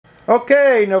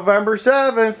Okay, November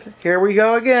 7th. Here we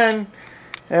go again.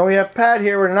 And we have Pat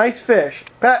here with a nice fish.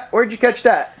 Pat, where'd you catch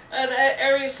that? At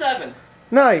Area 7.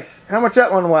 Nice. How much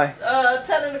that one weigh?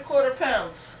 10¼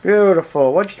 pounds.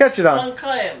 Beautiful. What'd you catch it on? On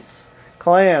clams.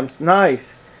 Clams.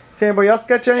 Nice. See anybody else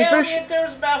catch any fish? Yeah, there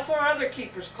was about 4 other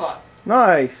keepers caught.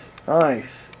 Nice.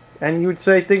 Nice. And you would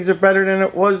say things are better than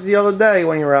it was the other day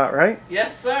when you were out, right?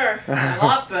 Yes, sir. A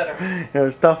lot better. It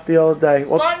was tough the other day.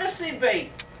 Well, starting to see bait.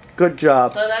 good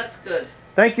job. So that's good.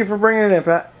 Thank you for bringing it in,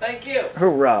 Pat. Thank you.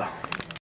 Hoorah.